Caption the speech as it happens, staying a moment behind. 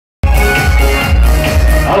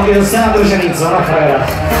holky zase nadržený, co na frajera.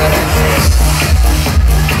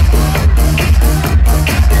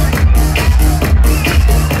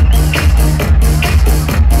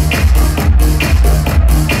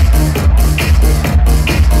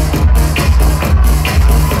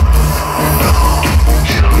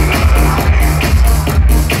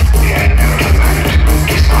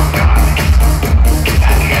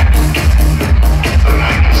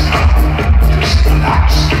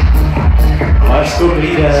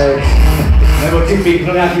 Klídek, nebo ti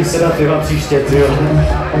píknu nějaký sedativa příště, tyjo.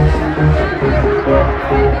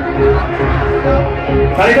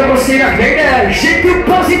 Tady to prostě jinak nejde, vždy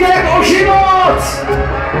tu pazíte jak o život!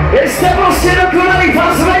 Vy jste prostě dokonalí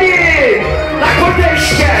fazmeni! Tak pojďte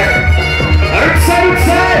ještě! Ruce,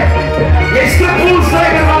 ruce! Jestli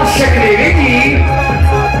Pulsedriver vás všechny vidí,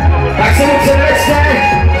 tak se mu předvedzte,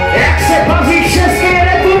 jak se pazí v České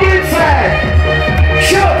republice!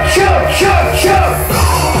 Šop, šop, šop, šop!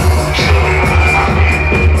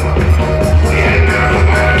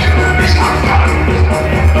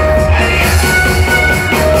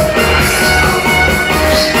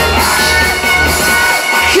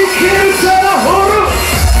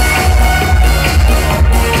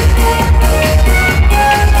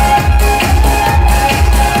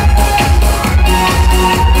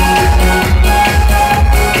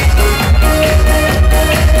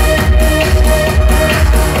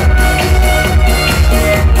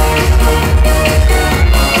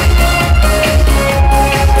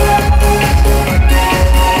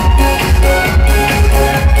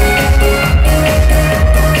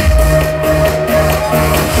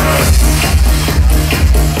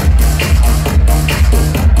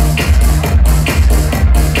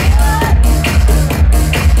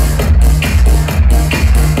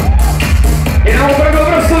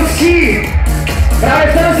 Právě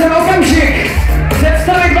v tenhle okamžik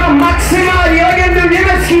představit vám maximální legendu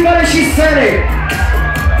německé taneční scény.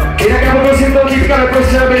 Jinak já poprosím toho týpka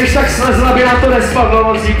neprostřed, aby když tak slezl, aby na to nespadlo,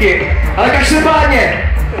 moc díky. Ale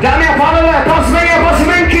každopádně, dámy a pánové, pazmeni a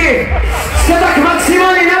pazmenky, jste tak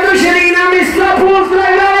maximálně nadržený na mistra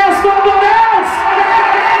Pulsedrivera a Stopodec!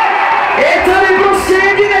 Je tady prostě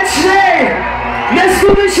jedinečný,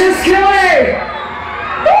 neskutečně skvělý!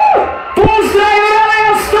 Pulsedriver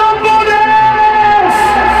a Stopodec!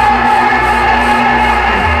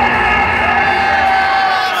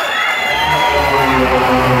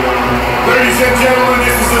 Ladies and gentlemen,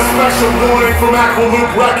 this is a special warning from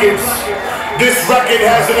Aqualoop Records. This record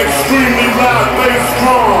has an extremely loud bass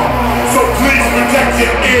drum, so please protect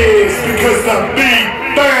your ears because the